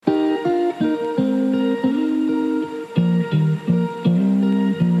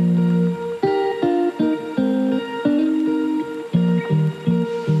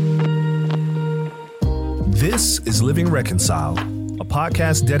is Living Reconciled, a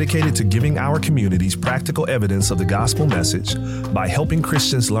podcast dedicated to giving our communities practical evidence of the gospel message by helping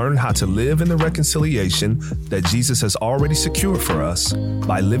Christians learn how to live in the reconciliation that Jesus has already secured for us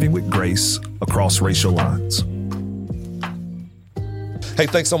by living with grace across racial lines. Hey,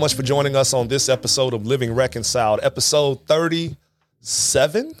 thanks so much for joining us on this episode of Living Reconciled, episode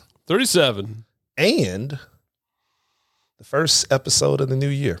 37? 37. And the first episode of the new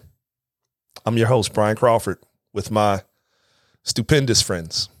year. I'm your host, Brian Crawford, with my stupendous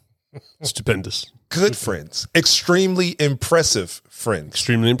friends. Stupendous. Good friends. Extremely impressive friends.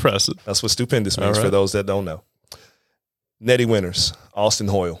 Extremely impressive. That's what stupendous means All right. for those that don't know. Nettie Winters, Austin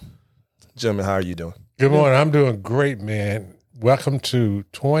Hoyle. Gentlemen, how are you doing? Good morning. I'm doing great, man. Welcome to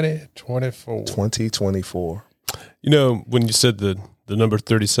 2024. 2024. You know, when you said the number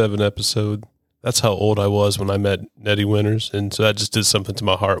 37 episode, that's how old I was when I met Nettie Winters. And so that just did something to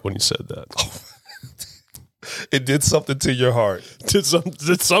my heart when you said that. It did something to your heart. Did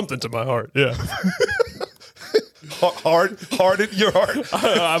something to my heart, yeah. Hard at your heart.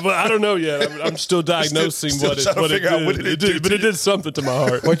 I don't know yet. I'm still diagnosing Still what trying to it figure out what did. it did But to it did something to my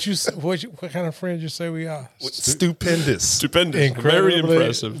heart. What kind of friends you say we are? Stupendous. Stupendous. Very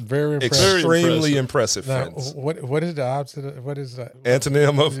impressive. Very impressive. Extremely impressive Now, friends. what is the opposite? What is that?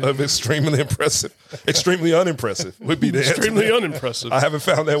 Antonym of extremely impressive. Extremely unimpressive would be the Extremely antonym. unimpressive. I haven't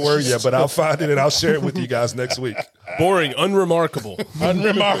found that word yet, but I'll find it and I'll share it with you guys next week. Boring. Unremarkable.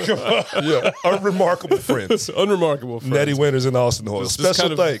 Unremarkable. Yeah, unremarkable friends. Unremarkable friends. Nettie Winters and Austin Hoyle. This Special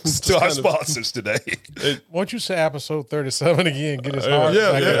kind of- thanks to this our kind of- sponsors today. Won't you say episode 37 again? Get his heart.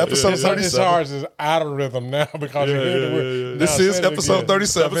 Yeah, episode His 37. heart is out of rhythm now because you heard the word. This Now is say it episode again.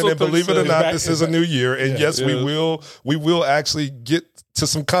 37, Episode and believe it or 37. not, this is a new year. And yes, Yeah. we will actually get to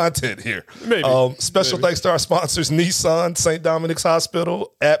some content here. Maybe. Special thanks to our sponsors, Nissan, St. Dominic's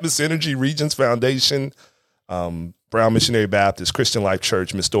Hospital, Atmos Energy, Regions Foundation, Brown Missionary Baptist, Christian Life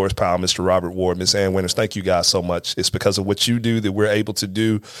Church, Ms. Doris Powell, Mr. Robert Ward, Ms. Ann Winters. Thank you guys so much. It's because of what you do that we're able to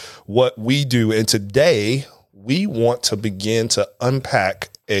do what we do. And today we want to begin to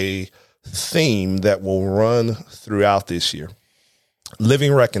unpack a theme that will run throughout this year.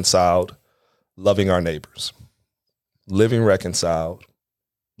 Living reconciled, loving our neighbors. Living reconciled,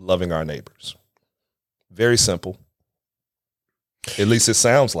 loving our neighbors. Very simple. At least it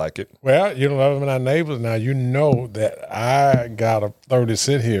sounds like it. Well, you know, loving our neighbors. Now, you know that I got to throw this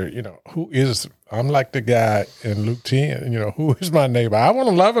in here. You know, I'm like the guy in Luke 10, you know, who is my neighbor? I want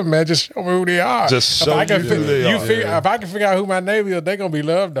to love them, man. Just show me who they are. Just show you who they are. If I can figure out who my neighbor is, they're going to be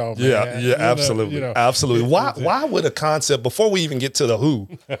loved on, man. Yeah, You know, absolutely. Absolutely. Why would a concept, before we even get to the who,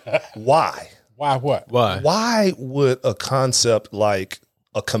 why? Why what? Why? Why would a concept like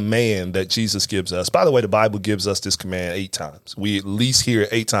a command that Jesus gives us? By the way, the Bible gives us this command 8 times. We at least hear it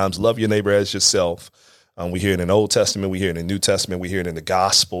 8 times. Love your neighbor as yourself. We hear it in the Old Testament. We hear it in the New Testament. We hear it in the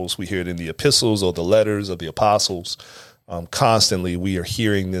Gospels. We hear it in the epistles or the letters of the apostles. Constantly, we are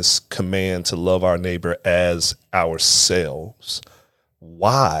hearing this command to love our neighbor as ourselves.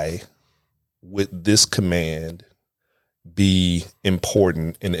 Why would this command be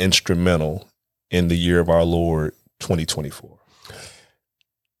important and instrumental in the year of our Lord, 2024?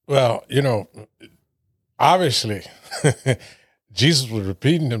 Well, you know, obviously, Jesus was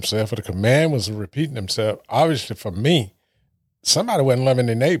repeating himself, or the command was repeating himself. Obviously, for me, somebody wasn't loving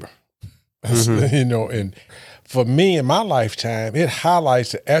their neighbor. You know, and for me in my lifetime, it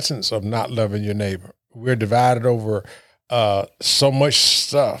highlights the essence of not loving your neighbor. We're divided over so much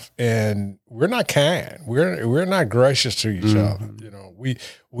stuff, and we're not kind. We're not gracious to each other. You know,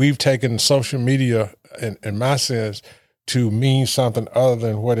 we've taken social media, in my sense, to mean something other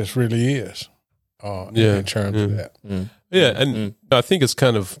than what it really is. In terms of that. Yeah, and I think it's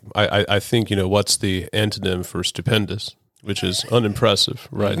kind of, I think, you know, what's the antonym for stupendous, which is unimpressive,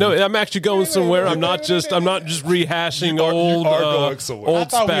 right? No, I'm actually going somewhere. I'm not just rehashing You are going old somewhere. old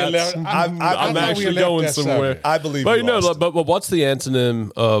spats. I'm actually going somewhere. I believe But you, you know, Austin. but what's the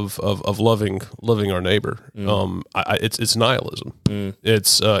antonym of loving our neighbor? It's nihilism.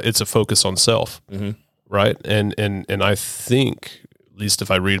 It's a focus on self, right? And I think, at least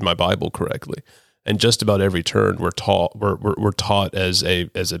if I read my Bible correctly, and just about every turn we're taught as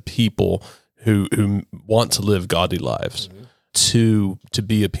a people who want to live godly lives, to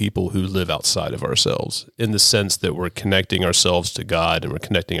be a people who live outside of ourselves, in the sense that we're connecting ourselves to God and we're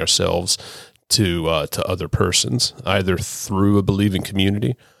connecting ourselves to other persons, either through a believing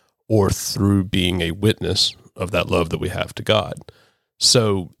community or through being a witness of that love that we have to God.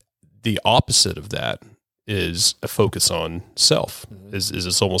 So the opposite of that is a focus on self. Is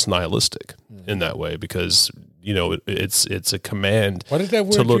it's almost nihilistic in that way, because you know it's a command. What is that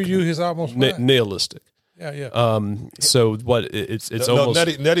word to look you use? Almost nihilistic. So what it's No,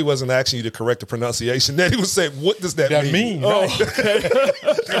 almost Nettie wasn't asking you to correct the pronunciation. Nettie was saying, "What does that mean?" Oh, okay.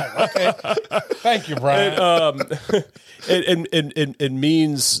 Okay. Thank you, Brian. It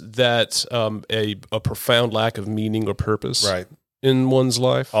means that a profound lack of meaning or purpose, Right. in one's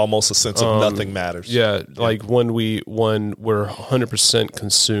life. Almost a sense of nothing matters. Yeah, like when we're 100%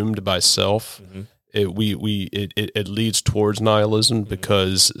 consumed by self, it leads towards nihilism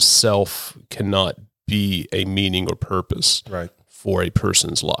because self cannot be a meaning or purpose Right. for a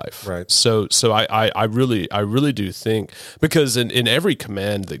person's life. Right. So I really do think, because in every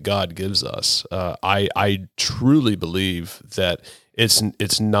command that God gives us, I truly believe that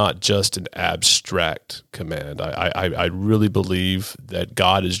it's not just an abstract command. I really believe that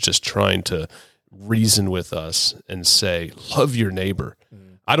God is just trying to reason with us and say, love your neighbor.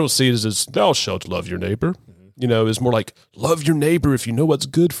 I don't see it as thou shalt love your neighbor. It's more like love your neighbor if you know what's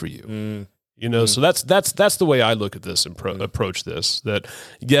good for you. So that's the way I look at this and approach this, that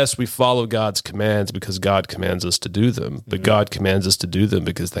yes, we follow God's commands because God commands us to do them, but God commands us to do them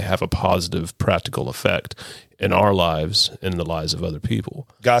because they have a positive, practical effect in our lives and in the lives of other people.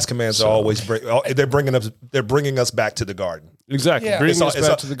 God's commands are always they're bringing us back to the garden. Exactly. Yeah. Bringing us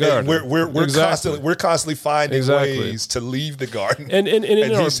back to the garden. We're constantly finding ways to leave the garden. And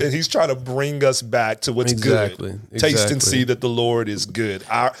he's trying to bring us back to what's good. Taste and see that the Lord is good.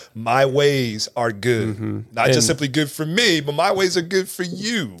 My ways are good. Not just simply good for me, but my ways are good for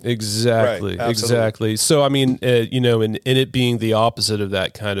you. Exactly. Right. Exactly. So, I mean, in it being the opposite of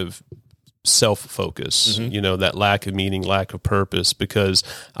that kind of self-focus, that lack of meaning, lack of purpose, because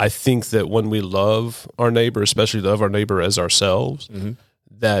I think that when we love our neighbor, especially love our neighbor as ourselves,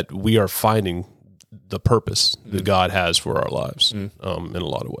 that we are finding the purpose that God has for our lives in a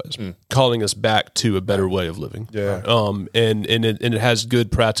lot of ways, calling us back to a better way of living. Yeah. And it has good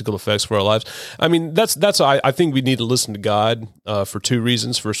practical effects for our lives. I mean, I think we need to listen to God for two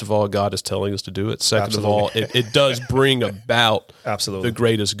reasons. First of all, God is telling us to do it. Second of all, it does bring about the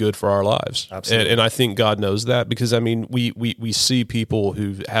greatest good for our lives. Absolutely. And I think God knows that, because I mean, we see people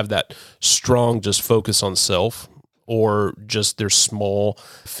who have that strong just focus on self, or just their small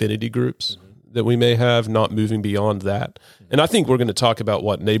affinity groups that we may have, not moving beyond that. And I think we're going to talk about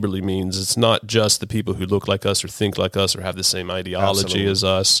what neighborly means. It's not just the people who look like us or think like us or have the same ideology as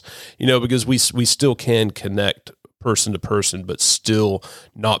us, because we still can connect person to person, but still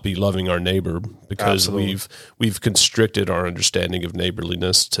not be loving our neighbor, because we've constricted our understanding of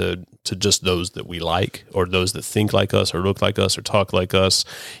neighborliness to just those that we like, or those that think like us or look like us or talk like us.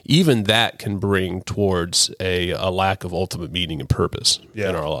 Even that can bring towards a lack of ultimate meaning and purpose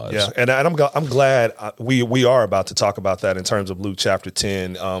in our lives. Yeah, and I'm glad we are about to talk about that in terms of Luke chapter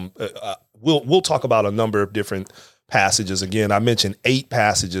 10. We'll talk about a number of different passages. Again, I mentioned 8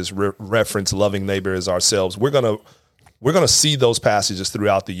 passages reference loving neighbor as ourselves. We're gonna see those passages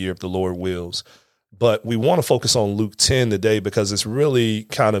throughout the year if the Lord wills. But we want to focus on Luke 10 today, because it's really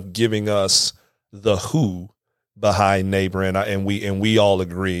kind of giving us the who behind neighbor, and we all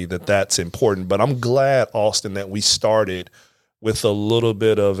agree that that's important. But I'm glad, Austin, that we started with a little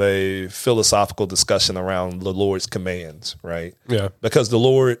bit of a philosophical discussion around the Lord's commands, right? Yeah. Because the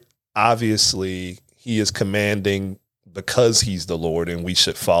Lord, obviously, he is commanding because he's the Lord, and we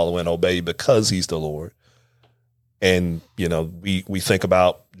should follow and obey because he's the Lord. And, we think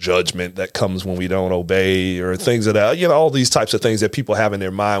about judgment that comes when we don't obey, or things of that, all these types of things that people have in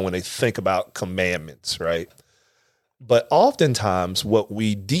their mind when they think about commandments, right? But oftentimes what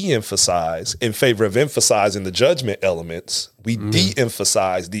we de-emphasize in favor of emphasizing the judgment elements, we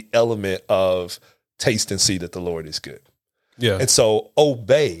de-emphasize the element of taste and see that the Lord is good. Yeah. And so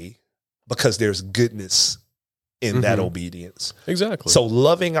obey because there's goodness in that obedience. Exactly. So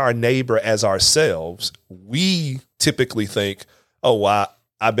loving our neighbor as ourselves, we typically think, oh,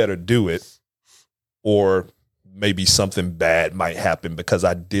 I better do it, or maybe something bad might happen because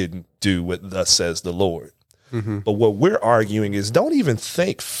I didn't do what thus says the Lord. But what we're arguing is, don't even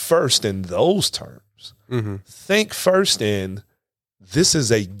think first in those terms. Think first in, this is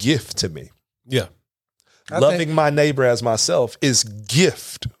a gift to me. Yeah. Loving my neighbor as myself is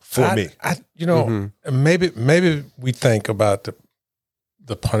gift for me. Maybe we think about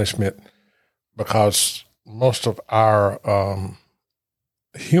the punishment because most of our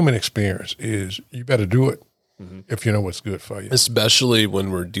human experience is, you better do it if you know what's good for you. Especially when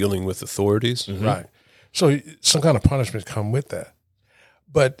we're dealing with authorities. Right. So some kind of punishment come with that.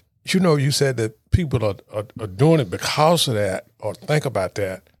 But, you said that people are doing it because of that, or think about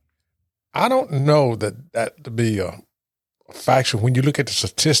that. I don't know that to be a factual. When you look at the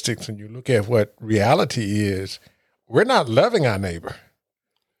statistics and you look at what reality is, we're not loving our neighbor.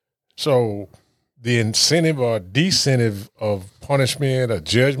 So the incentive or disincentive of punishment or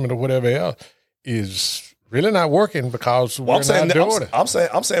judgment or whatever else is really not working because we're not doing it. I'm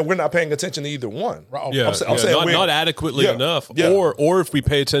saying we're not paying attention to either one. Yeah, I'm saying not adequately enough. Yeah. Or if we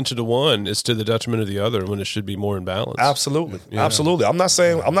pay attention to one, it's to the detriment of the other when it should be more in balance. Absolutely. Absolutely. I'm not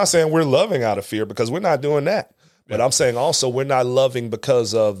saying we're loving out of fear, because we're not doing that. But I'm saying also we're not loving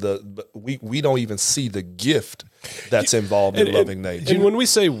because of we don't even see the gift that's involved in loving neighbor. And when we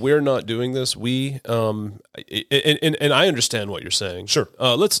say we're not doing this, and I understand what you're saying. Sure.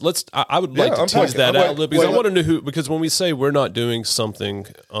 I would like to tease that out a little, because I want to know who. Because when we say we're not doing something,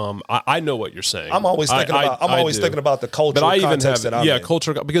 I know what you're saying. I'm always thinking about the cultural context that I'm in.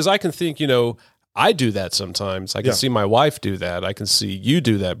 Cultural, because I can think, I do that sometimes. I can see my wife do that. I can see you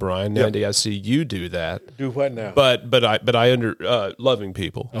do that, Brian. Andy, I see you do that. Do what now? But I loving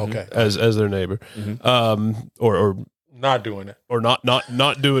people, as their neighbor, or not doing it, or not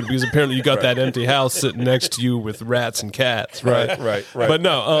doing it, because apparently you got that empty house sitting next to you with rats and cats, right? Right. But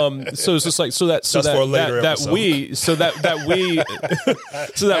no, so it's just like That's for a later episode.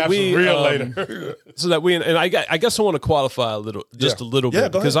 And I guess I want to qualify a little bit,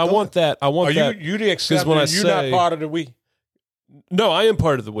 because I want that. You the exception? When you're not part of the we. No, I am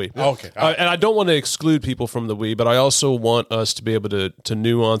part of the we. Okay. And I don't want to exclude people from the we, but I also want us to be able to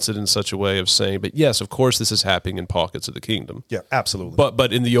nuance it in such a way of saying, but yes, of course, this is happening in pockets of the kingdom. Yeah, absolutely.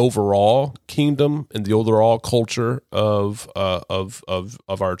 But in the overall kingdom, in the overall culture of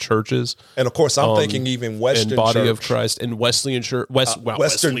our churches, and of course, I'm thinking even Western and body church. of Christ and Wesleyan church,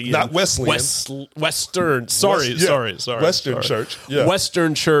 Western, not Wesleyan. Western. Sorry. Western church. Yeah.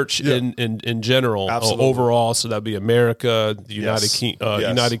 Western church in general, overall. So that'd be America, the United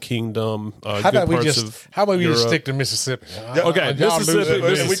Kingdom. How about we just stick to Mississippi? Okay,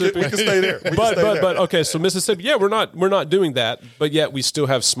 Mississippi. We can stay there. But okay, so Mississippi. Yeah, we're not doing that, but yet we still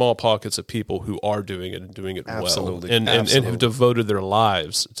have small pockets of people who are doing it and doing it well, and have devoted their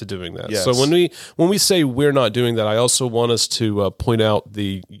lives to doing that. Yes. So when we say we're not doing that, I also want us to point out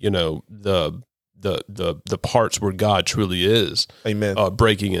the parts where God truly is, amen,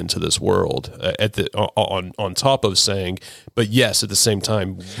 breaking into this world on top of saying, but yes, at the same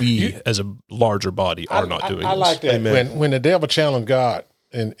time, we as a larger body are not doing this. I like that. Amen. When the devil challenged God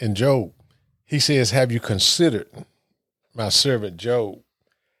in Job, he says, "Have you considered my servant Job?"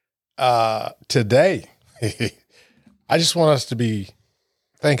 Today, I just want us to be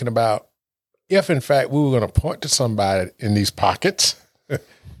thinking about if, in fact, we were going to point to somebody in these pockets.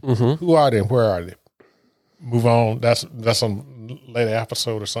 Who are they and where are they? Move on. That's on later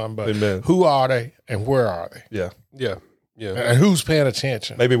episode or something. But Amen. Who are they and where are they? Yeah. And who's paying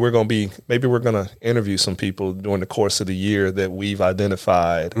attention? Maybe we're going to interview some people during the course of the year that we've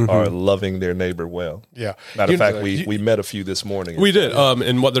identified are loving their neighbor well. Yeah. Matter of fact, we met a few this morning. We did.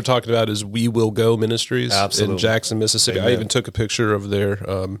 And what they're talking about is We Will Go Ministries Absolutely. in Jackson, Mississippi. Amen. I even took a picture of their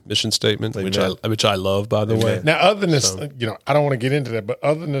mission statement, which I love, by the way. Now, other than this, I don't want to get into that, but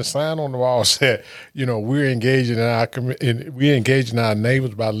other than the sign on the wall said, we're engaging in our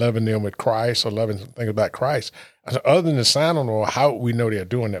neighbors by loving them with Christ or loving things about Christ. Other than the sign on the wall, how we know they're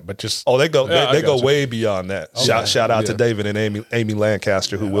doing that? But just they go way beyond that. Okay. Shout out to David and Amy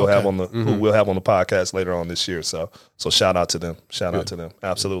Lancaster, who we'll have on the podcast later on this year. So shout out to them. Out to them.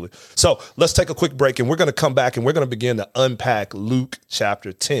 Absolutely. So let's take a quick break, and we're going to come back and we're going to begin to unpack Luke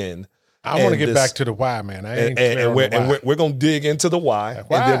chapter 10. I want to get back to the why, man. We're going to dig into the why, and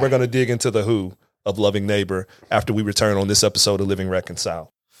then we're going to dig into the who of loving neighbor after we return on this episode of Living Reconciled.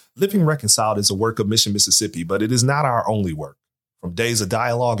 Living Reconciled is a work of Mission Mississippi, but it is not our only work. From days of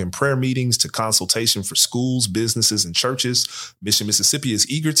dialogue and prayer meetings to consultation for schools, businesses, and churches, Mission Mississippi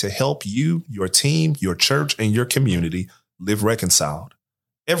is eager to help you, your team, your church, and your community live reconciled.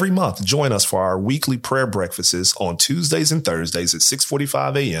 Every month, join us for our weekly prayer breakfasts on Tuesdays and Thursdays at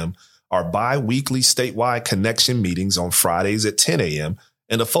 6:45 a.m., our bi-weekly statewide connection meetings on Fridays at 10 a.m.,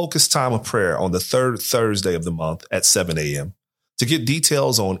 and a focused time of prayer on the third Thursday of the month at 7 a.m. To get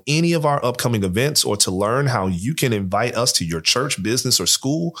details on any of our upcoming events or to learn how you can invite us to your church, business, or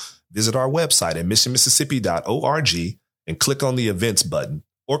school, visit our website at missionmississippi.org and click on the events button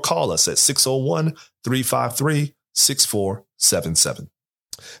or call us at 601-353-6477.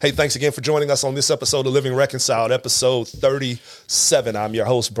 Hey, thanks again for joining us on this episode of Living Reconciled, episode 37. I'm your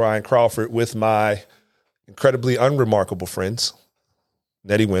host, Brian Crawford, with my incredibly unremarkable friends,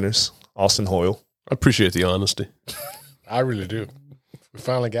 Nettie Winters, Austin Hoyle. I appreciate the honesty. I really do. We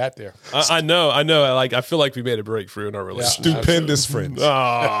finally got there. I know. I feel like we made a breakthrough in our relationship. Stupendous friends.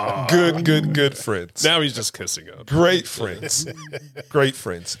 Oh, Good friends. Now he's just kissing up. Great friends. Great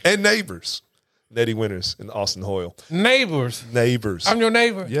friends. And neighbors. Nettie Winters and Austin Hoyle. Neighbors. Neighbors. I'm your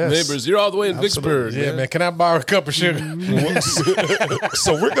neighbor. Yes. Neighbors, you're all the way in Vicksburg. Yeah, man. Can I borrow a cup of sugar?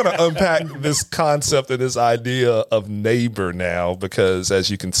 So we're going to unpack this concept and this idea of neighbor now, because as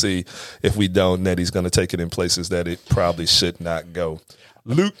you can see, if we don't, Nettie's going to take it in places that it probably should not go.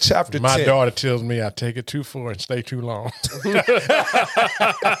 Luke chapter 10. My daughter tells me I take it too far and stay too long.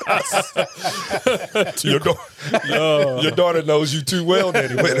 Your daughter knows you too well,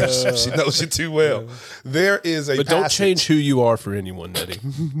 Nettie Winters. She knows you too well. There is a But don't change who you are for anyone, Nettie.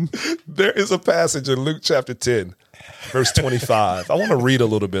 There is a passage in Luke chapter 10, verse 25. I want to read a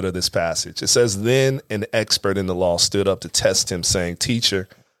little bit of this passage. It says, "Then an expert in the law stood up to test him, saying, 'Teacher,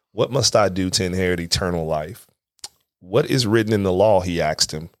 what must I do to inherit eternal life?' 'What is written in the law?' he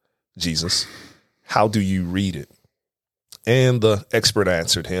asked him. Jesus, 'how do you read it?' And the expert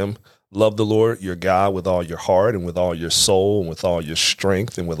answered him, 'Love the Lord your God with all your heart and with all your soul and with all your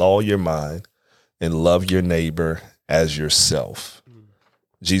strength and with all your mind, and love your neighbor as yourself.'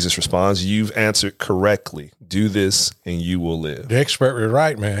 Jesus responds, 'You've answered correctly. Do this and you will live.' The expert was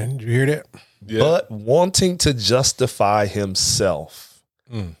right, man. Did you hear that? Yeah. But wanting to justify himself,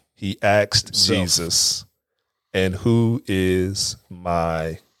 he asked Jesus, 'And who is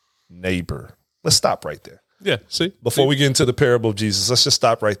my neighbor?'" Let's stop right there. Yeah, see? Before we get into the parable of Jesus, let's just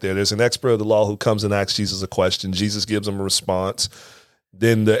stop right there. There's an expert of the law who comes and asks Jesus a question. Jesus gives him a response.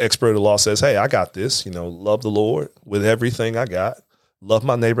 Then the expert of the law says, "Hey, I got this. Love the Lord with everything I got. Love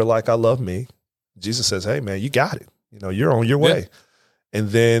my neighbor like I love me." Jesus says, "Hey, man, you got it. You're on your way."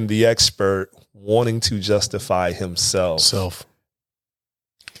 And then the expert, wanting to justify himself,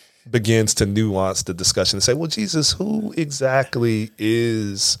 begins to nuance the discussion and say, "Well, Jesus, who exactly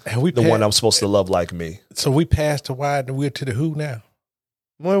is the one I'm supposed to love like me?" So we passed the why and we're to the who now.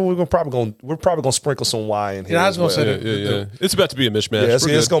 Well, we're probably gonna sprinkle some why in here. Yeah, I was gonna say Yeah. It's about to be a mishmash. Yeah, We're it's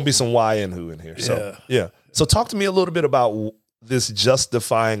good. gonna be some why and who in here. So yeah. So talk to me a little bit about this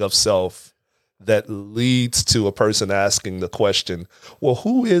justifying of self that leads to a person asking the question, "Well,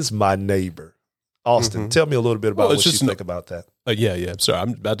 who is my neighbor?" Austin, tell me a little bit about what you think about that. Yeah. Sorry,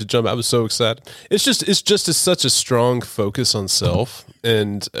 I'm about to jump. I was so excited. It's just such a strong focus on self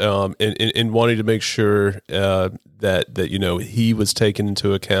and wanting to make sure that he was taken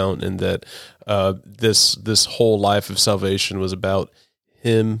into account, and that this whole life of salvation was about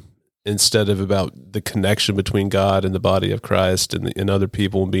him instead of about the connection between God and the body of Christ and other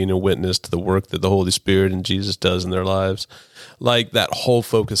people, and being a witness to the work that the Holy Spirit and Jesus does in their lives. Like that whole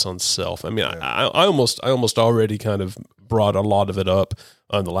focus on self. I mean, I almost already kind of brought a lot of it up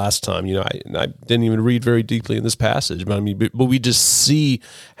on the last time. I didn't even read very deeply in this passage, but we just see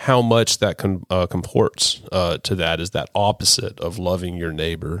how much that comports to that, is that opposite of loving your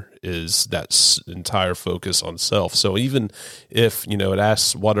neighbor, is that entire focus on self. So even if it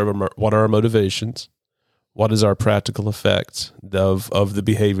asks what are our motivations, what is our practical effect of the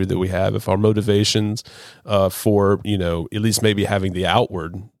behavior that we have? If our motivations for, at least maybe having the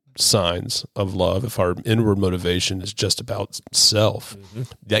outward signs of love, if our inward motivation is just about self,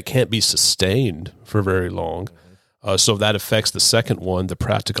 that can't be sustained for very long. So that affects the second one, the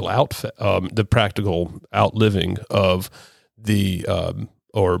practical outliving of the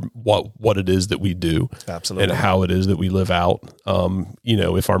or what it is that we do. Absolutely. And how it is that we live out.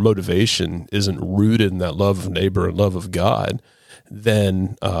 If our motivation isn't rooted in that love of neighbor and love of God,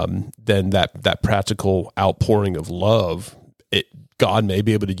 then that practical outpouring of love, God may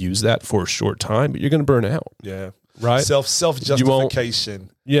be able to use that for a short time, but you're going to burn out. Yeah. Right. Self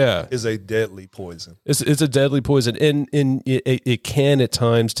justification. Is a deadly poison. It's a deadly poison, and it can at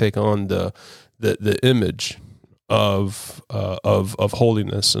times take on the image of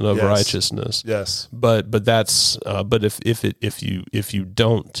holiness and of righteousness. Yes. But if you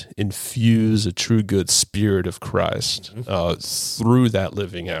don't infuse a true good spirit of Christ through that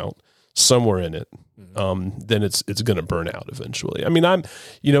living out somewhere in it, then it's going to burn out eventually. I mean, I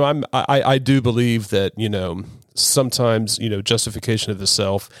do believe that sometimes justification of the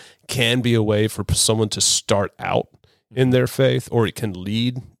self can be a way for someone to start out in their faith, or it can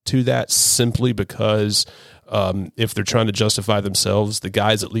lead to that simply because if they're trying to justify themselves, the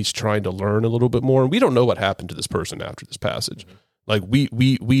guy's at least trying to learn a little bit more. And we don't know what happened to this person after this passage. Like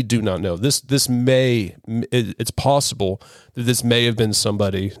we do not know. It's possible that this may have been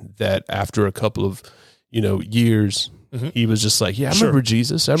somebody that after a couple of years He was just like, I remember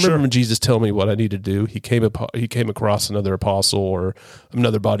Jesus. I remember when Jesus told me what I need to do. He came across another apostle or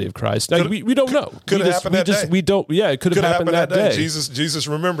another body of Christ. Now, we don't know. Could have happened that day. We don't. Yeah, it could have happened that day. Jesus,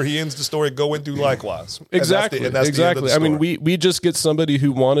 remember, he ends the story, go and do likewise. Exactly. And that's the end of the story. I mean, we just get somebody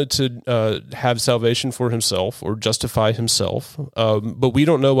who wanted to have salvation for himself or justify himself, but we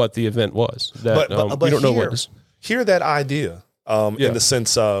don't know what the event was. But we don't know what. Hear that idea in the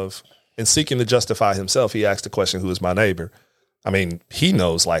sense of, in seeking to justify himself, he asked the question, who is my neighbor? I mean, he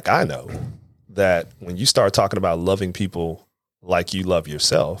knows, like I know, that when you start talking about loving people like you love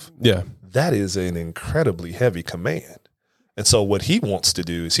yourself, that is an incredibly heavy command. And so what he wants to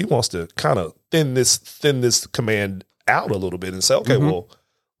do is he wants to kind of thin this command out a little bit and say, okay, well,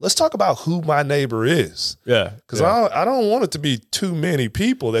 let's talk about who my neighbor is. Yeah. Because I don't want it to be too many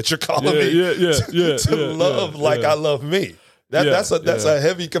people that you're calling me to love like I love me. That's a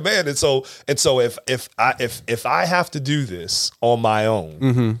heavy command. And so if I have to do this on my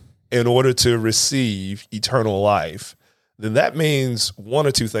own in order to receive eternal life, then that means one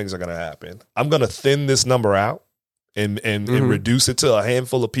or two things are going to happen. I'm going to thin this number out and reduce it to a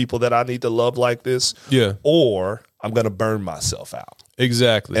handful of people that I need to love like this. Yeah. Or I'm going to burn myself out.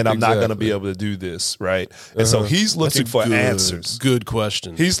 Exactly. And I'm not going to be able to do this, right? And so he's looking for answers. Good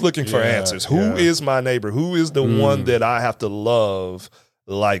question. He's looking for answers. Who is my neighbor? Who is the one that I have to love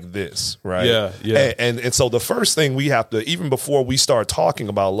like this, right? Yeah. And so the first thing we have to, even before we start talking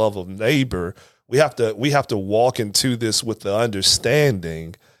about love of neighbor, we have to walk into this with the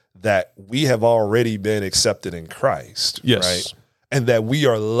understanding that we have already been accepted in Christ, right? And that we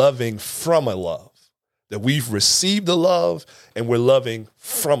are loving from a love. That we've received a love and we're loving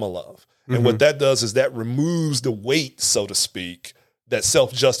from a love. And what that does is that removes the weight, so to speak, that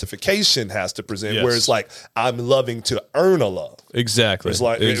self-justification has to present, where it's like, I'm loving to earn a love. Exactly. It's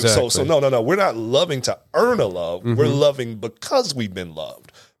like, so no, we're not loving to earn a love. We're loving because we've been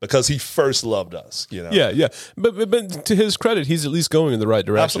loved. Because he first loved us, you know. Yeah. But to his credit, he's at least going in the right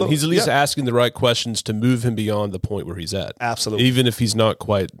direction. Absolutely. He's at least asking the right questions to move him beyond the point where he's at. Absolutely. Even if he's not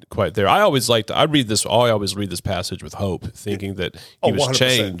quite there. I always read this passage with hope, thinking that he was 100%,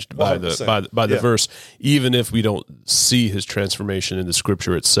 changed by the verse, even if we don't see his transformation in the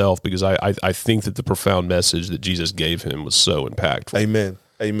scripture itself, because I think that the profound message that Jesus gave him was so impactful. Amen.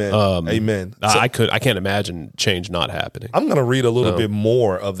 Amen. So, I can't imagine change not happening. I'm going to read a little bit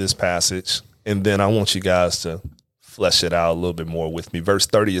more of this passage, and then I want you guys to flesh it out a little bit more with me. Verse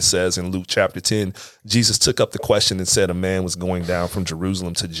 30, it says in Luke chapter 10, Jesus took up the question and said, a man was going down from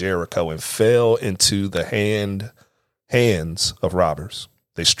Jerusalem to Jericho and fell into the hands of robbers.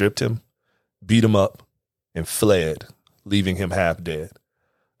 They stripped him, beat him up, and fled, leaving him half dead.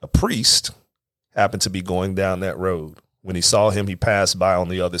 A priest happened to be going down that road. When he saw him, he passed by on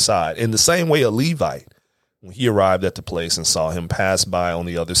the other side. In the same way, a Levite, when he arrived at the place and saw him, pass by on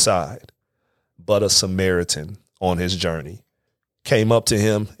the other side. But a Samaritan on his journey came up to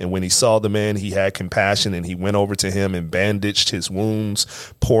him, and when he saw the man, he had compassion, and he went over to him and bandaged his wounds,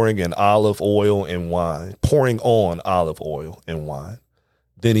 pouring on olive oil and wine.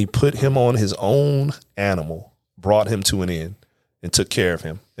 Then he put him on his own animal, brought him to an inn, and took care of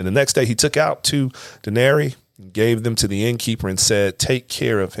him. And the next day he took out 2 denarii, gave them to the innkeeper and said, take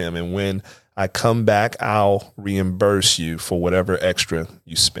care of him. And when I come back, I'll reimburse you for whatever extra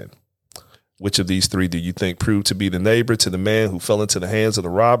you spend. Which of these 3 do you think proved to be the neighbor to the man who fell into the hands of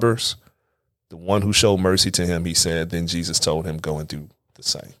the robbers? The one who showed mercy to him, he said. Then Jesus told him, go and do the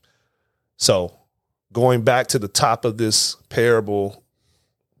same. So going back to the top of this parable,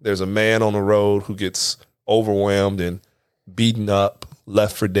 there's a man on the road who gets overwhelmed and beaten up,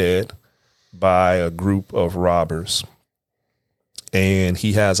 left for dead by a group of robbers, and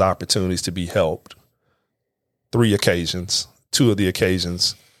he has opportunities to be helped. 3 occasions, 2 of the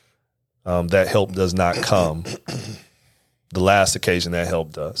occasions, that help does not come. The last occasion that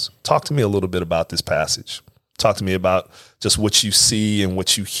help does. Talk to me a little bit about this passage. Talk to me about just what you see and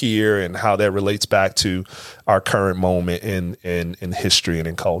what you hear and how that relates back to our current moment in history and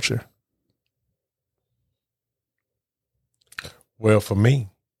in culture. Well, for me,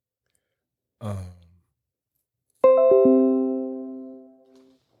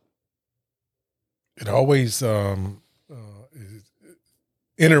 it always is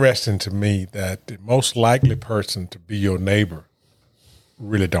interesting to me that the most likely person to be your neighbor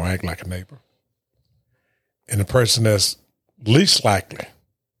really don't act like a neighbor. And the person that's least likely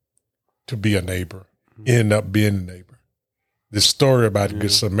to be a neighbor end up being a neighbor. This story about the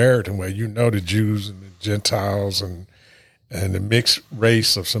Good Samaritan, where the Jews and the Gentiles and the mixed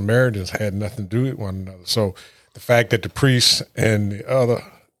race of Samaritans had nothing to do with one another. So the fact that the priest and the other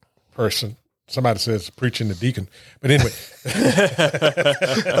person Somebody says preaching the deacon, but anyway,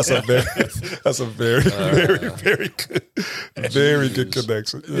 that's a very good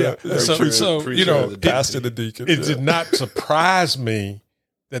connection. Yeah. So you know, pastor the deacon. It did not surprise me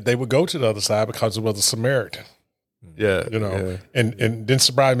that they would go to the other side because it was a Samaritan. Yeah, you know, and didn't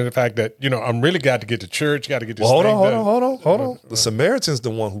surprise me the fact that, you know, I'm really got to get to church, got to get this. Well, hold on. The Samaritan's the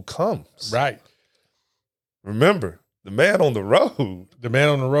one who comes, right? Remember, the man on the road. The man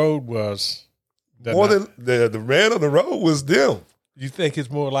on the road was more than the man on the road was them. You think it's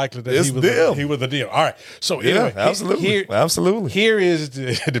more likely that it's he was the deal? All right. So anyway, absolutely. Here is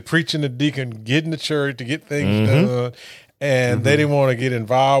the preaching the deacon getting the church to get things done. And they didn't want to get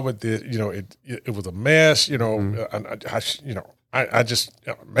involved with this. You know, it was a mess. You know, I just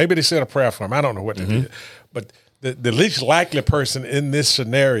maybe they said a prayer for him. I don't know what they did, but the least likely person in this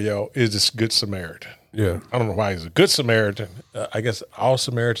scenario is this Good Samaritan. Yeah, I don't know why he's a Good Samaritan. I guess all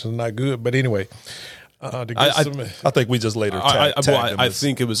Samaritans are not good, but anyway. I think we just later tagged I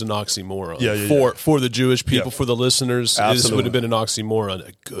think it was an oxymoron. Yeah. For the Jewish people, for the listeners, this would have been an oxymoron.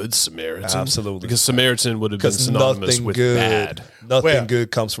 A good Samaritan. Absolutely. Because Samaritan would have been synonymous with bad. Nothing good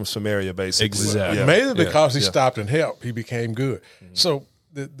comes from Samaria, basically. Exactly. Yeah. Maybe because he stopped and helped, he became good. So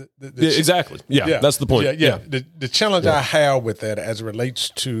exactly. Yeah, that's the point. Yeah. The challenge I have with that as it relates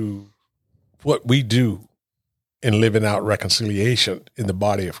to what we do in living out reconciliation in the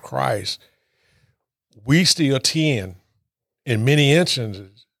body of Christ, we still tend, in many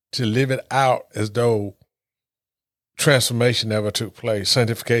instances, to live it out as though transformation never took place,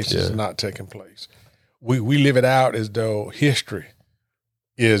 sanctification is not taking place. We live it out as though history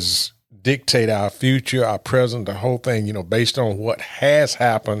is dictate our future, our present, the whole thing, you know, based on what has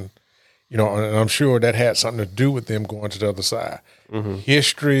happened, you know, and I'm sure that had something to do with them going to the other side.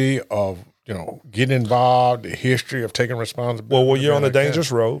 History of, you know, getting involved, the history of taking responsibility. Well, you're on a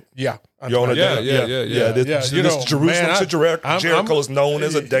dangerous road. Yeah. You're on a Jerusalem to Jericho is known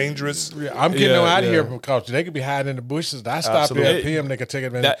as a dangerous. I'm getting them out of here because they could be hiding in the bushes. I stop there at PM, they could take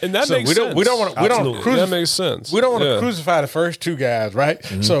advantage. And that makes sense. We don't want to that makes sense. We don't want to crucify the first two guys, right?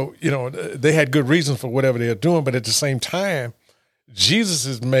 So, you know, they had good reasons for whatever they're doing, but at the same time, Jesus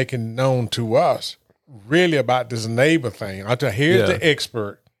is making known to us really about this neighbor thing. Here's the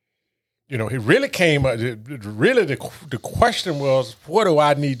expert. You know, he really came up, really the question was, what do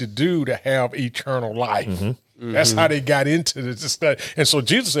I need to do to have eternal life? That's how they got into this study. And so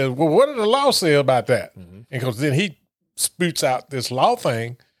Jesus says, well, what did the law say about that? And because then he spoots out this law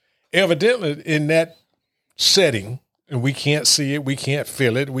thing, evidently in that setting, and we can't see it, we can't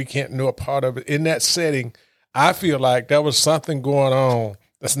feel it, we can't know a part of it. In that setting, I feel like there was something going on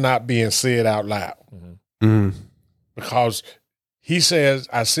that's not being said out loud. Because he says,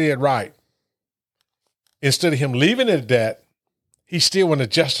 I said right. Instead of him leaving it at that, he still want to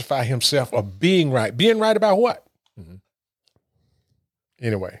justify himself of being right. Being right about what?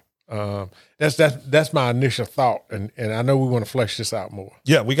 Anyway, that's my initial thought, and I know we want to flesh this out more.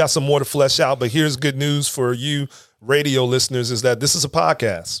 Yeah, we got some more to flesh out, but here's good news for you radio listeners is that this is a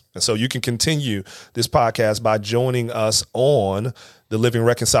podcast. And so you can continue this podcast by joining us on the Living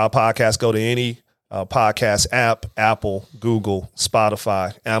Reconciled podcast. Go to any podcast app, Apple, Google,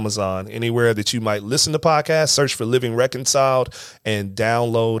 Spotify, Amazon, anywhere that you might listen to podcasts, search for Living Reconciled and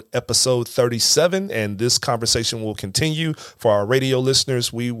download episode 37. And this conversation will continue. For our radio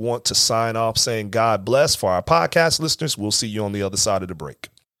listeners, we want to sign off saying God bless. For our podcast listeners, we'll see you on the other side of the break.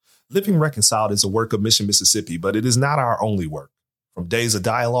 Living Reconciled is a work of Mission Mississippi, but it is not our only work. From days of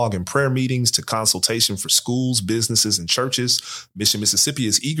dialogue and prayer meetings to consultation for schools, businesses, and churches, Mission Mississippi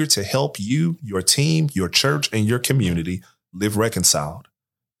is eager to help you, your team, your church, and your community live reconciled.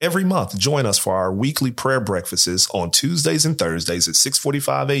 Every month, join us for our weekly prayer breakfasts on Tuesdays and Thursdays at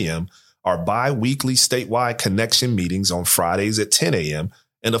 6:45 a.m., our bi-weekly statewide connection meetings on Fridays at 10 a.m.,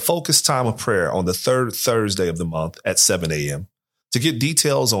 and a focused time of prayer on the third Thursday of the month at 7 a.m. To get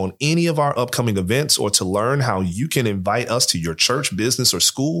details on any of our upcoming events or to learn how you can invite us to your church, business, or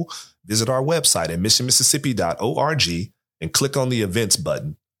school, visit our website at missionmississippi.org and click on the events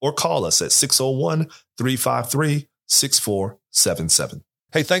button or call us at 601-353-6477.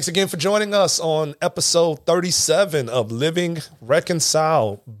 Hey, thanks again for joining us on episode 37 of Living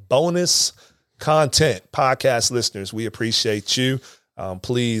Reconciled bonus content. Podcast listeners, we appreciate you.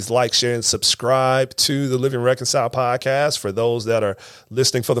 Please like, share, and subscribe to the Living Reconciled podcast. For those that are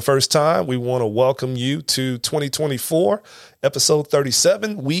listening for the first time, we want to welcome you to 2024, episode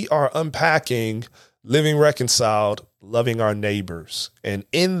 37. We are unpacking Living Reconciled, loving our neighbors. And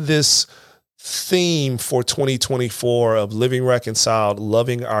in this theme for 2024 of Living Reconciled,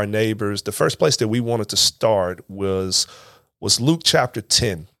 loving our neighbors, the first place that we wanted to start was Luke chapter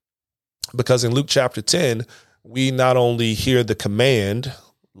 10. Because in Luke chapter 10, we not only hear the command,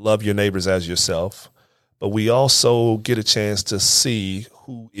 love your neighbors as yourself, but we also get a chance to see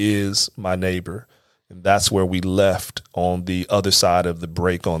who is my neighbor. And that's where we left on the other side of the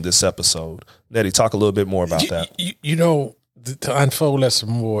break on this episode. Nettie, talk a little bit more about that. You know, to unfold that some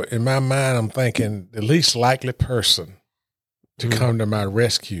more, in my mind, I'm thinking the least likely person to come to my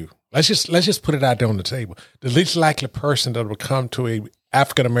rescue. Let's just put it out there on the table. The least likely person that will come to a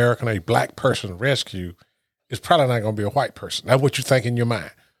African American, a black person rescue is probably not going to be a white person. That's what you think in your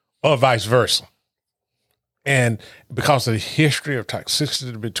mind, or vice versa. And because of the history of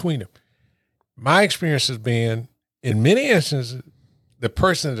toxicity between them, my experience has been, in many instances, the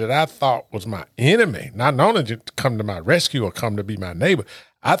person that I thought was my enemy, not only to come to my rescue or come to be my neighbor,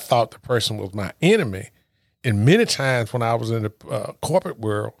 I thought the person was my enemy. And many times when I was in the corporate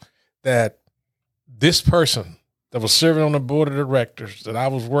world, that this person that was serving on the board of directors that I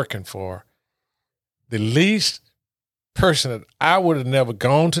was working for, the least person that I would have never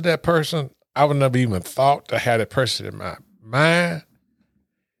gone to that person, I would never even thought to have that person in my mind.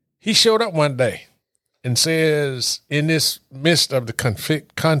 He showed up one day and says, in this midst of the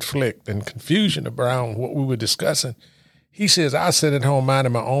conflict and confusion around what we were discussing, he says, I sit at home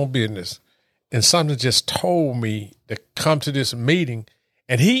minding my own business, and something just told me to come to this meeting.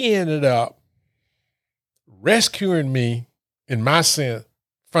 And he ended up rescuing me, in my sense,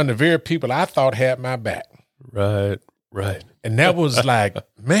 from the very people I thought had my back. Right. And that was like,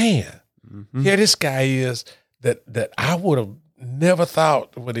 man, here this guy is that I would have never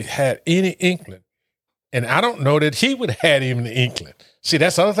thought would have had any inkling. And I don't know that he would have had even the inkling. See,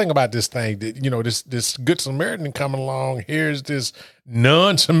 that's the other thing about this thing, that, you know, this Good Samaritan coming along, here's this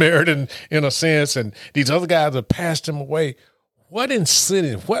non-Samaritan in a sense, and these other guys have passed him away. What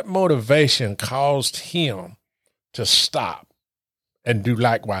incentive, what motivation caused him to stop and do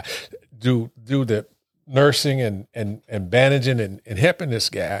likewise, do the nursing and bandaging and helping this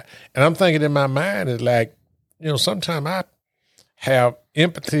guy? And I'm thinking in my mind is like, you know, sometimes I have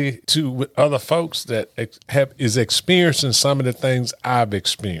empathy with other folks that is experiencing some of the things I've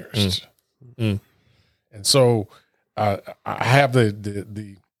experienced. And so I have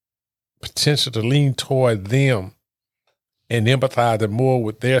the potential to lean toward them and empathize more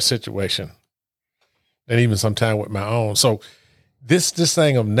with their situation than even sometimes with my own. So this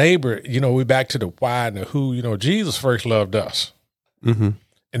thing of neighbor, you know, we're back to the why and the who. You know, Jesus first loved us. And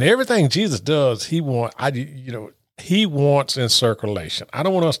everything Jesus does, he wants in circulation. I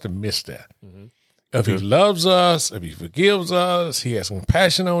don't want us to miss that. If he loves us, if he forgives us, he has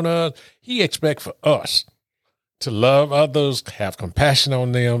compassion on us, he expects for us to love others, have compassion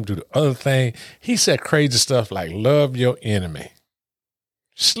on them, do the other thing. He said crazy stuff like love your enemy.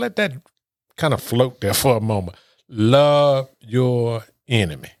 Just let that kind of float there for a moment. Love your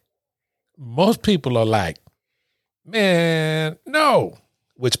enemy. Most people are like, man, no.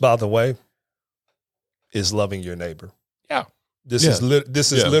 Which, by the way, is loving your neighbor. Yeah. This is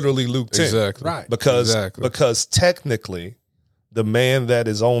literally Luke 10. Exactly. Right. Because technically the man that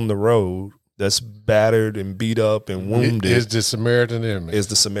is on the road that's battered and beat up and wounded is the Samaritan enemy. Is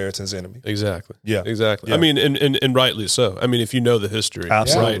the Samaritan's enemy. Exactly. Yeah. Exactly. Yeah. I mean, and rightly so. I mean, if you know the history,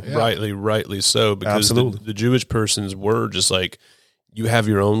 Absolutely. rightly so, because the Jewish persons were just like, you have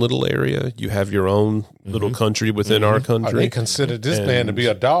your own little area, you have your own little country within our country. They considered this man to be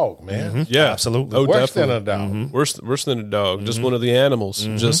a dog, man. Yeah, absolutely. Oh, Worse definitely. than a dog. Worse than a dog, just one of the animals,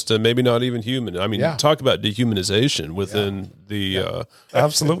 just maybe not even human. I mean, talk about dehumanization within the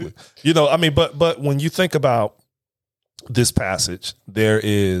absolutely. You know, I mean, but when you think about this passage,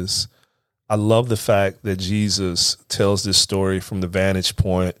 I love the fact that Jesus tells this story from the vantage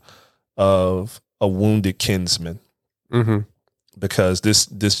point of a wounded kinsman. Because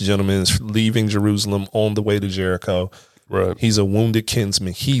this gentleman is leaving Jerusalem on the way to Jericho. Right. He's a wounded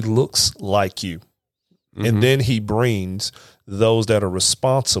kinsman. He looks like you. And then he brings those that are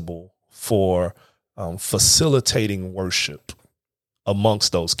responsible for facilitating worship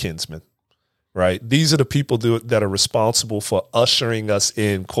amongst those kinsmen, right? These are the people that are responsible for ushering us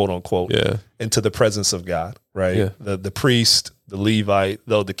in, quote unquote, into the presence of God, right? Yeah. The priest, the Levite,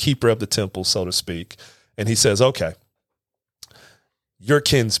 the keeper of the temple, so to speak. And he says, okay, your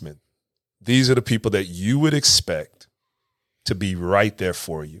kinsmen, these are the people that you would expect to be right there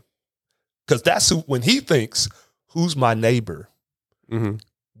for you. Because that's who, when he thinks, who's my neighbor?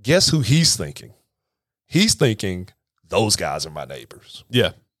 Guess who he's thinking? He's thinking, those guys are my neighbors.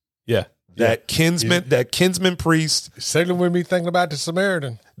 Yeah. That kinsman priest. Certainly with me thinking about the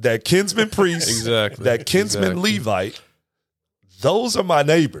Samaritan. That kinsman priest. Exactly. That kinsman Levite. Those are my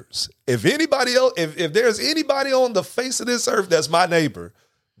neighbors. If anybody else, if there's anybody on the face of this earth that's my neighbor,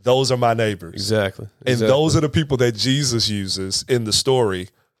 those are my neighbors. Exactly. And those are the people that Jesus uses in the story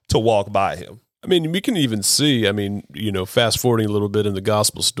to walk by him. I mean, we can even see, fast forwarding a little bit in the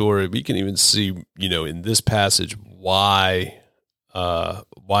gospel story, we can even see, in this passage why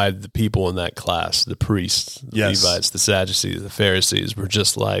the people in that class, the priests, the Levites, the Sadducees, the Pharisees, were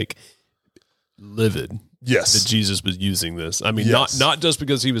just like livid. Yes. That Jesus was using this. I mean, not just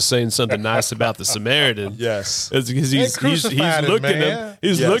because he was saying something nice about the Samaritan. Yes. It's because he's looking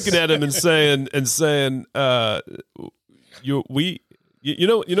at him and saying, you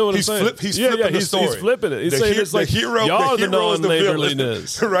know what I'm saying? He's flipping the story. He's flipping it. He's saying it's like, y'all the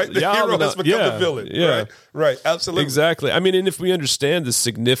non-neighborliness. Right? The hero has become the villain. Yeah. Right. Absolutely. Exactly. I mean, and if we understand the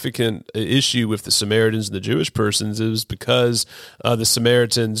significant issue with the Samaritans and the Jewish persons, it was because the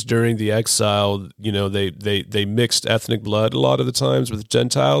Samaritans during the exile, they mixed ethnic blood a lot of the times with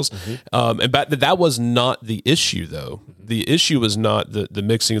Gentiles. And that was not the issue, though. The issue was not the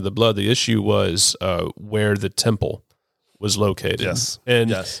mixing of the blood. The issue was where the temple was located. Yes. And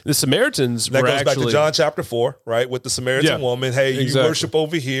the Samaritans that were goes back to John chapter 4, right? With the Samaritan woman. Hey, you worship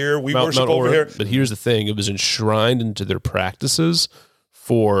over here. We worship over here. But here's the thing. It was enshrined into their practices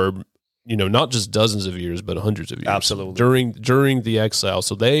for, not just dozens of years, but hundreds of years. Absolutely. During the exile.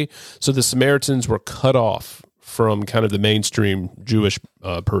 So the Samaritans were cut off from kind of the mainstream Jewish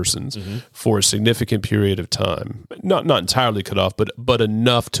persons for a significant period of time. Not entirely cut off, but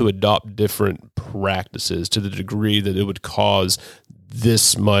enough to adopt different practices to the degree that it would cause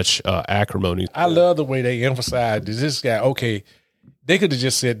this much acrimony. I love the way they emphasized this guy. Okay, they could have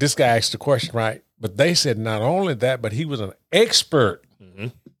just said this guy asked the question, right? But they said not only that, but he was an expert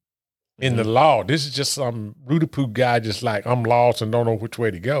in the law. This is just some rooty-poo guy just like, I'm lost and don't know which way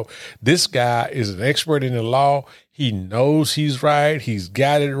to go. This guy is an expert in the law. He knows he's right. He's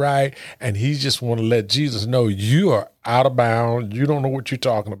got it right. And he just want to let Jesus know you are out of bounds. You don't know what you're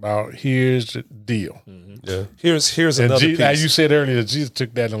talking about. Here's the deal. Yeah. Here's another piece. As you said earlier, Jesus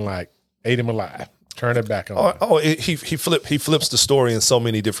took that and ate him alive. Turn it back on. He flips the story in so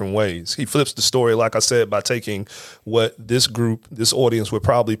many different ways. He flips the story, like I said, by taking what this audience would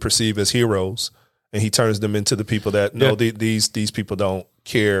probably perceive as heroes, and he turns them into the people that these people don't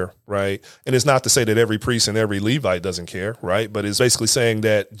care, right? And it's not to say that every priest and every Levite doesn't care, right? But it's basically saying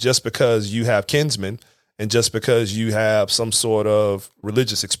that just because you have kinsmen and just because you have some sort of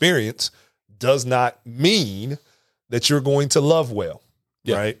religious experience does not mean that you're going to love well,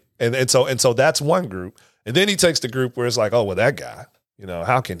 right? And so that's one group. And then he takes the group where it's like, oh, well, that guy,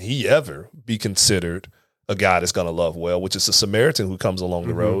 how can he ever be considered a guy that's going to love well, which is a Samaritan who comes along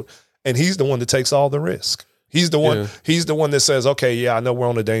the road. And he's the one that takes all the risk. He's the one. He's the one that says, "Okay, I know we're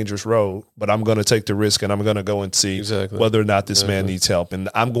on a dangerous road, but I'm going to take the risk, and I'm going to go and see whether or not this man needs help. And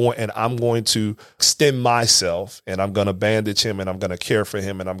I'm going to extend myself, and I'm going to bandage him, and I'm going to care for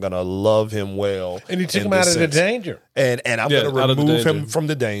him, and I'm going to love him well. And he took him out of the danger, and I'm going to remove him from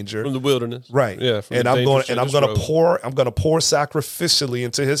the danger, from the wilderness, right? Yeah, and I'm going to pour sacrificially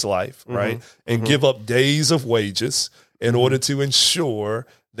into his life, right, and give up days of wages in order to ensure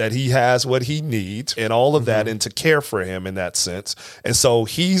that he has what he needs and all of that, and to care for him in that sense. And so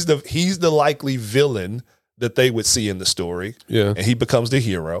he's the likely villain that they would see in the story. Yeah. And he becomes the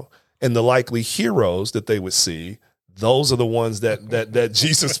hero. And the likely heroes that they would see, those are the ones that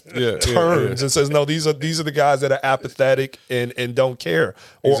Jesus turns and says, no, these are the guys that are apathetic and don't care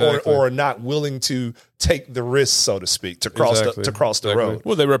or are not willing to take the risk, so to speak, to cross the road.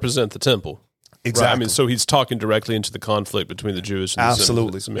 Well, they represent the temple. Exactly. Right. I mean, so he's talking directly into the conflict between the Jewish and the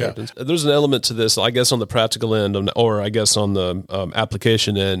Samaritans. Yeah. There's an element to this, I guess, on the practical end, or I guess on the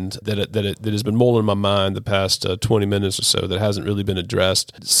application end, that has been molding in my mind the past 20 minutes or so that hasn't really been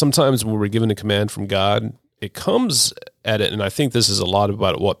addressed. Sometimes when we're given a command from God, it comes at it, and I think this is a lot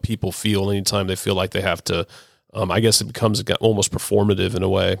about what people feel anytime they feel like they have to, I guess it becomes almost performative in a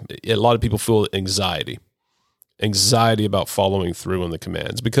way. A lot of people feel anxiety about following through on the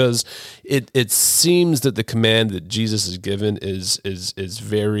commands, because it seems that the command that Jesus has given is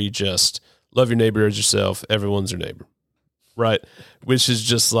very just love your neighbor as yourself. Everyone's your neighbor, right? Which is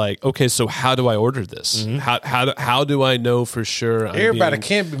just like, okay, so how do I order this? How do I know for sure? Everybody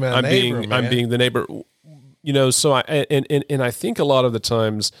can't be my neighbor. I'm being the neighbor. So I think a lot of the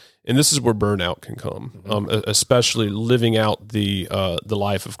times, and this is where burnout can come, especially living out the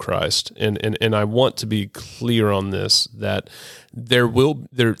life of Christ. And I want to be clear on this, that there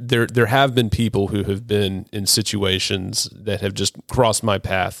have been people who have been in situations that have just crossed my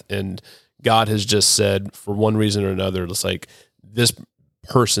path, and God has just said, for one reason or another, it's like, this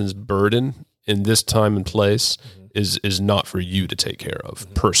person's burden in this time and place is not for you to take care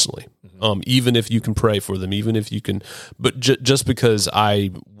of personally. even if you can pray for them, even if you can, but just because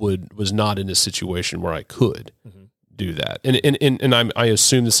I was not in a situation where I could do that. And I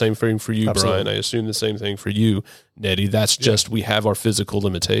assume the same thing for you, Absolutely. Brian. I assume the same thing for you, Nettie. That's just, we have our physical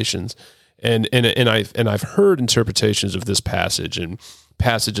limitations. And I've heard interpretations of this passage and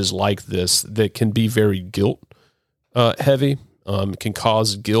passages like this that can be very guilt heavy, can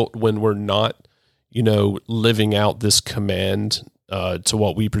cause guilt when we're not, living out this command to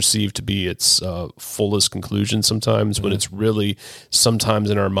what we perceive to be its fullest conclusion sometimes, when it's really, sometimes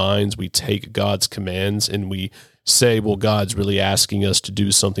in our minds, we take God's commands and we say, well, God's really asking us to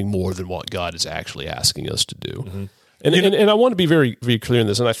do something more than what God is actually asking us to do. And I want to be very, very clear in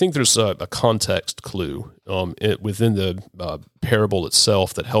this, and I think there's a context clue within the parable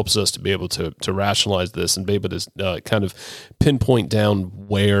itself that helps us to be able to rationalize this and be able to kind of pinpoint down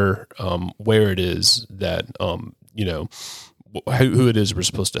where it is that who it is we're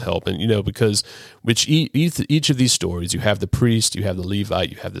supposed to help. And because each of these stories, you have the priest, you have the Levite,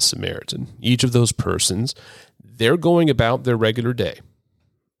 you have the Samaritan. Each of those persons, they're going about their regular day.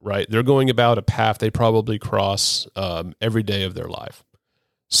 Right, they're going about a path they probably cross every day of their life.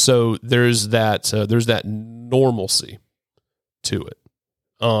 So there's that normalcy to it.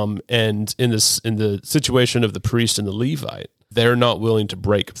 And in the situation of the priest and the Levite, they're not willing to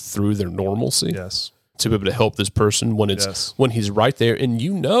break through their normalcy. Yes. To be able to help this person when when he's right there, and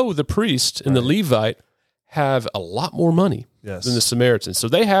the priest and the Levite have a lot more money than the Samaritan, so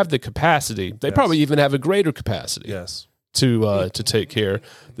they have the capacity. They probably even have a greater capacity. Yes. To take care.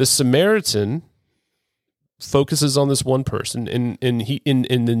 The Samaritan focuses on this one person, and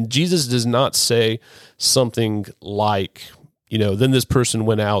then Jesus does not say something like, then this person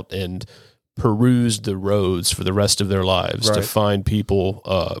went out and perused the roads for the rest of their lives to find people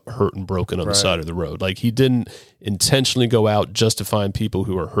hurt and broken on the side of the road. Like, he didn't intentionally go out just to find people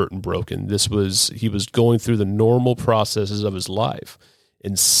who are hurt and broken. He was going through the normal processes of his life,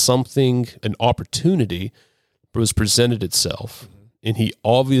 and an opportunity was presented itself, and he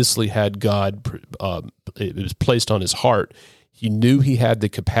obviously had God, it was placed on his heart. He knew he had the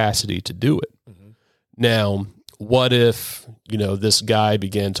capacity to do it. Now, what if, this guy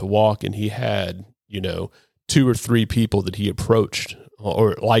began to walk and he had, 2 or 3 people that he approached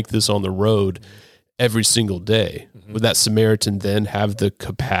or like this on the road every single day? Would that Samaritan then have the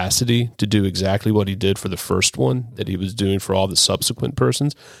capacity to do exactly what he did for the first one that he was doing for all the subsequent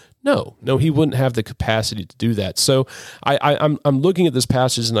persons? No, he wouldn't have the capacity to do that. So I'm looking at this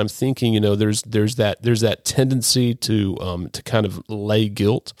passage and I'm thinking, there's that tendency to kind of lay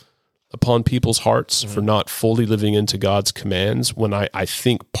guilt upon people's hearts for not fully living into God's commands, when I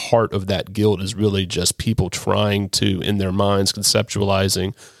think part of that guilt is really just people trying to, in their minds,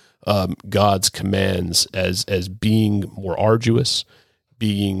 conceptualizing God's commands as being more arduous,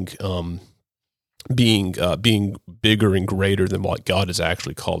 being bigger and greater than what God is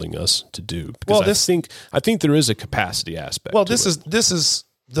actually calling us to do. Because I think there is a capacity aspect. Well, this is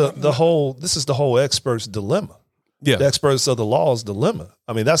the whole expert's dilemma. Yeah. The experts of the law's dilemma.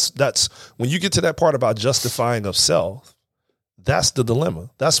 I mean, that's when you get to that part about justifying of self, that's the dilemma.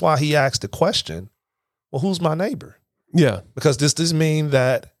 That's why he asked the question, well, who's my neighbor? Yeah. Because does mean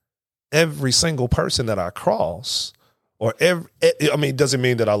that every single person that I cross, does it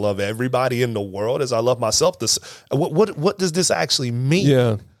mean that I love everybody in the world as I love myself? What does this actually mean?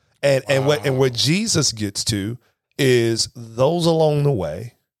 Yeah. And what Jesus gets to is those along the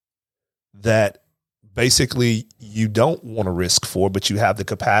way that basically you don't want to risk for, but you have the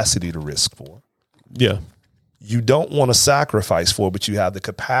capacity to risk for. Yeah. You don't want to sacrifice for, but you have the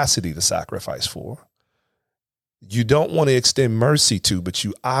capacity to sacrifice for. You don't want to extend mercy to, but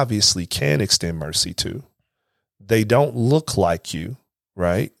you obviously can extend mercy to. They don't look like you,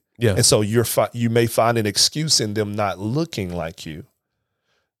 right? Yeah. And so you may find an excuse in them not looking like you.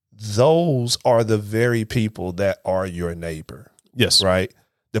 Those are the very people that are your neighbor. Yes. Right?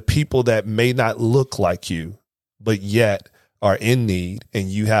 The people that may not look like you, but yet are in need, and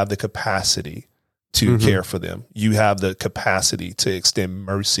you have the capacity to care for them. You have the capacity to extend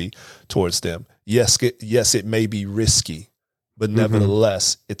mercy towards them. Yes, it may be risky, but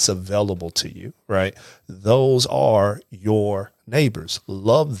nevertheless, it's available to you, right? Those are your neighbors.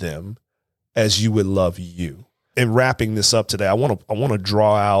 Love them as you would love you. In wrapping this up today, I want to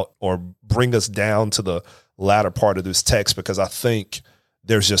draw out or bring us down to the latter part of this text, because I think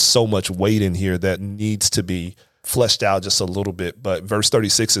there's just so much weight in here that needs to be fleshed out just a little bit. But verse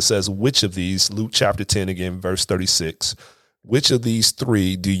 36, it says, which of these, Luke chapter 10 again, verse 36, which of these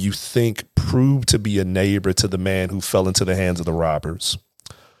 3 do you think proved to be a neighbor to the man who fell into the hands of the robbers?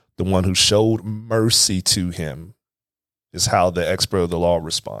 The one who showed mercy to him, is how the expert of the law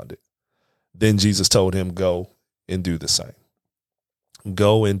responded. Then Jesus told him, go and do the same.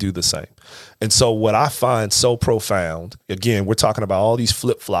 Go and do the same. And so what I find so profound, again, we're talking about all these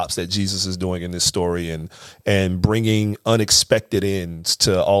flip-flops that Jesus is doing in this story and bringing unexpected ends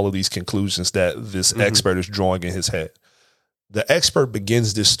to all of these conclusions that this expert is drawing in his head. The expert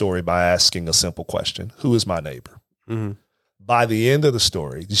begins this story by asking a simple question: who is my neighbor? By the end of the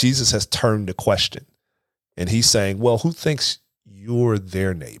story, Jesus has turned the question, and he's saying, well, who thinks you're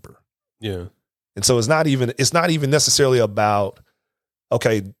their neighbor? Yeah. And so it's not even necessarily about,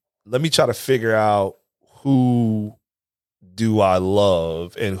 okay, let me try to figure out who do I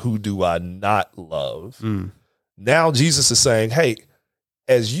love and who do I not love. Now Jesus is saying, hey,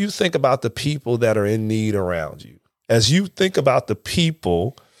 as you think about the people that are in need around you, as you think about the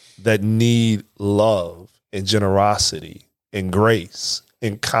people that need love and generosity and grace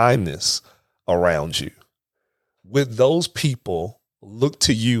and kindness around you, would those people look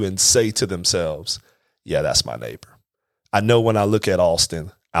to you and say to themselves, yeah, that's my neighbor. I know when I look at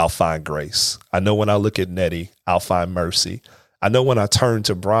Austin, I'll find grace. I know when I look at Nettie, I'll find mercy. I know when I turn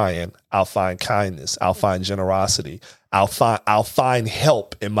to Brian, I'll find kindness. I'll find generosity. I'll find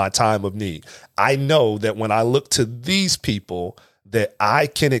help in my time of need. I know that when I look to these people, that I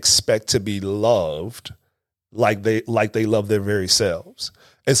can expect to be loved like they love their very selves.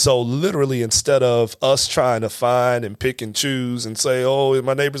 And so literally, instead of us trying to find and pick and choose and say, oh, is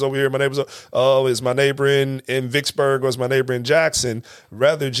my neighbor's over here, is my neighbor in Vicksburg or is my neighbor in Jackson?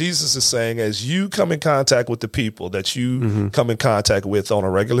 Rather, Jesus is saying, as you come in contact with the people that you come in contact with on a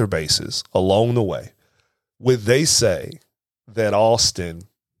regular basis along the way, would they say that Austin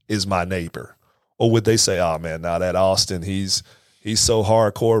is my neighbor? Or would they say, oh man, now that Austin, he's so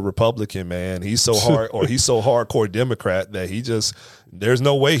hardcore Republican, man. He's so hardcore Democrat that there's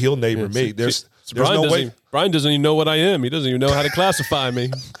no way he'll neighbor me. There's no way. Brian doesn't even know what I am. He doesn't even know how to classify me.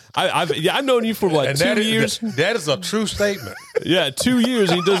 I've known you for what, 2 years? That is a true statement. Yeah, 2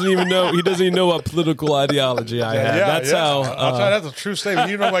 years. He doesn't even know what political ideology I have. That's how. That's a true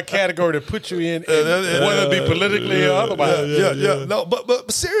statement. You know what category to put you in, whether it be politically or otherwise. Yeah. No,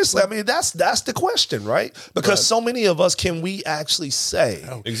 but seriously, I mean, that's the question, right? Because so many of us, can we actually say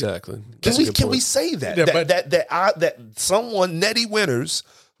exactly? Can we say that that someone, Nettie Winters,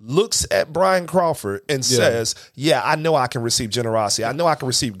 looks at Brian Crawford and says, yeah, I know I can receive generosity. I know I can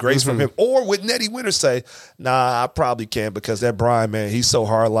receive grace from him. Or would Nettie Winters say, nah, I probably can't, because that Brian, man, he's so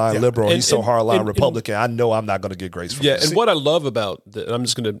hardline liberal. He's so hardline Republican. I know I'm not going to get grace from him. Yeah, and what I love about I'm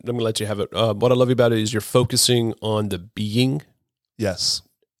going to let you have it. What I love about it is you're focusing on the being. Yes.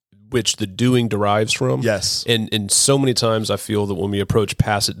 Which the doing derives from. Yes. And so many times I feel that when we approach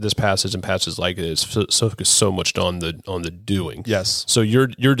this passage and passages like it, it's focused so much on the doing. Yes. So your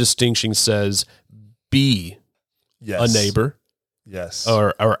distinction says be a neighbor. Yes.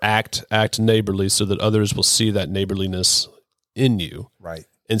 Or act neighborly so that others will see that neighborliness in you. Right.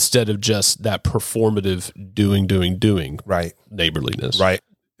 Instead of just that performative doing. Right. Neighborliness. Right.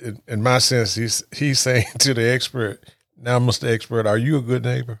 In my sense, he's saying to the expert, now, Mr. Expert, are you a good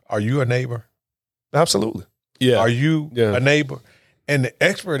neighbor? Are you a neighbor? Absolutely. Yeah. Are you a neighbor? And the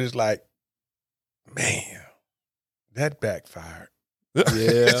expert is like, man, that backfired.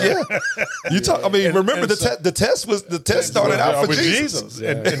 Yeah. You talk. I mean, remember the test started out for Jesus.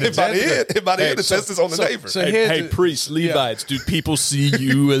 And by the end, the test is on the neighbor. So hey, priests, Levites, do people see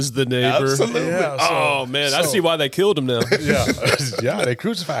you as the neighbor? Absolutely. Yeah, man, I see why they killed him now. Yeah, they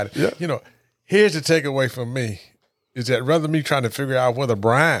crucified him. Yeah. Here's the takeaway from me. Is that rather me trying to figure out whether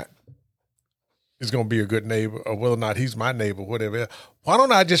Brian is going to be a good neighbor or whether or not he's my neighbor, whatever, why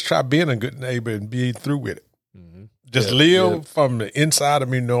don't I just try being a good neighbor and be through with it? Just live from the inside of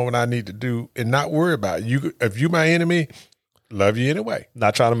me, knowing what I need to do and not worry about it. You. If you my enemy, love you anyway.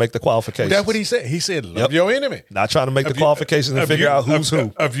 Not trying to make the qualifications. That's what he said. He said, love your enemy. Not trying to make the qualifications and figure out who's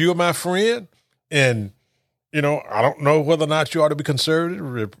who. If you're my friend and I don't know whether or not you ought to be conservative,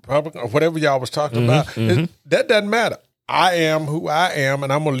 Republican, or whatever y'all was talking about. That doesn't matter. I am who I am,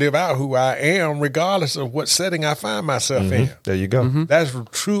 and I'm going to live out who I am regardless of what setting I find myself in. There you go. That's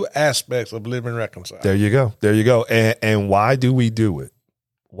true aspects of living reconciled. There you go. And why do we do it?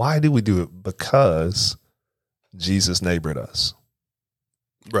 Why do we do it? Because Jesus neighbored us.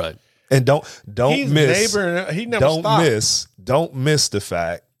 Right. And don't miss the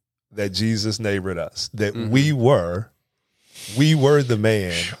fact that Jesus neighbored us, that we were the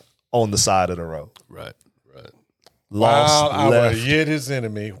man on the side of the road. Right. Lost, while I was yet his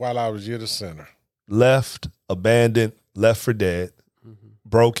enemy, while I was yet a sinner. Left, abandoned, left for dead,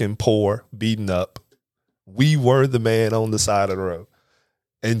 broken, poor, beaten up. We were the man on the side of the road.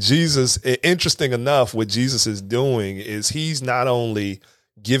 And Jesus, interesting enough, what Jesus is doing is he's not only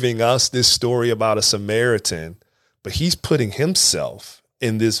giving us this story about a Samaritan, but he's putting himself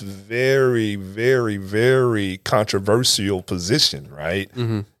in this very, very, very controversial position, right?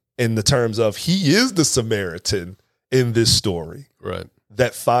 In the terms of he is the Samaritan in this story, right?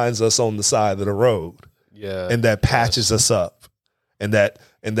 That finds us on the side of the road, and that patches us up, and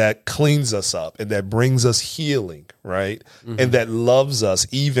that cleans us up, and that brings us healing, right? And that loves us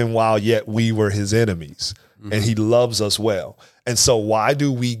even while yet we were his enemies, and he loves us well. And so why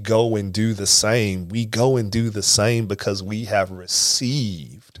do we go and do the same? We go and do the same because we have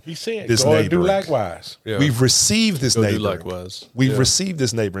received He said, this go and neighboring. do likewise. Yeah. We've received this Go do neighboring. likewise. We've Yeah. received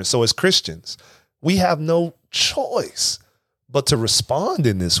this neighboring. So as Christians, we have no choice but to respond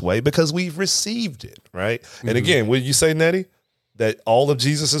in this way because we've received it, right? And again, what you say, Nettie? That all of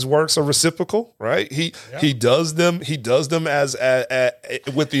Jesus's works are reciprocal, right? He does them. He does them as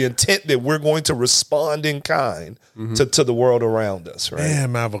with the intent that we're going to respond in kind to the world around us, right?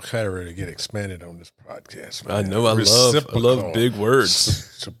 Man, my vocabulary to get expanded on this podcast. Man. I know. I love big words.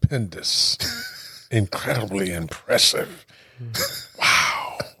 Stupendous, incredibly impressive.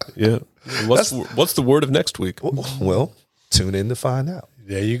 Wow. Yeah. What's the word of next week? Well, tune in to find out.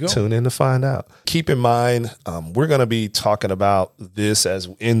 There you go. Tune in to find out. Keep in mind, we're going to be talking about this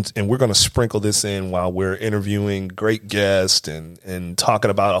and we're going to sprinkle this in while we're interviewing great guests and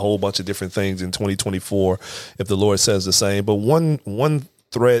talking about a whole bunch of different things in 2024, if the Lord says the same. But one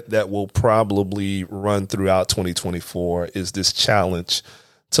thread that will probably run throughout 2024 is this challenge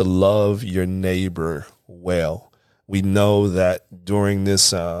to love your neighbor well. We know that during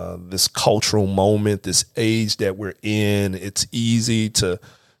this this cultural moment, this age that we're in, it's easy to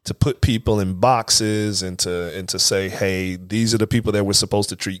put people in boxes and to say, hey, these are the people that we're supposed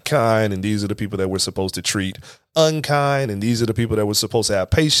to treat kind, and these are the people that we're supposed to treat unkind, and these are the people that we're supposed to have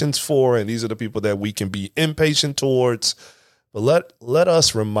patience for, and these are the people that we can be impatient towards. But let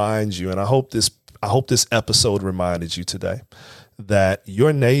us remind you, and I hope this episode reminded you today, that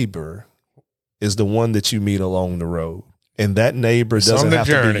your neighbor is the one that you meet along the road. And that neighbor doesn't have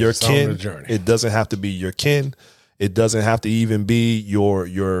to be your kin. It doesn't have to be your kin. It doesn't have to even be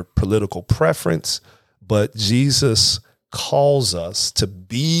your political preference. But Jesus calls us to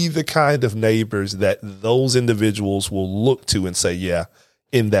be the kind of neighbors that those individuals will look to and say, yeah,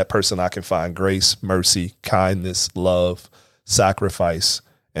 in that person I can find grace, mercy, kindness, love, sacrifice,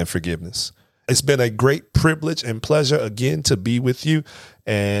 and forgiveness. It's been a great privilege and pleasure again to be with you.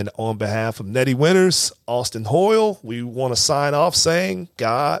 And on behalf of Nettie Winters, Austin Hoyle, we want to sign off saying,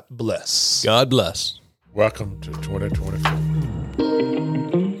 God bless. God bless. Welcome to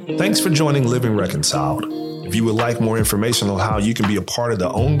 2024. Thanks for joining Living Reconciled. If you would like more information on how you can be a part of the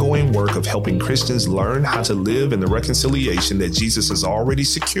ongoing work of helping Christians learn how to live in the reconciliation that Jesus has already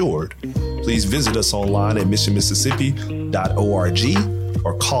secured, please visit us online at missionmississippi.org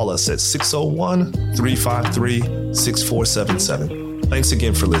or call us at 601-353-6477. Thanks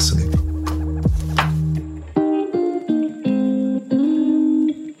again for listening.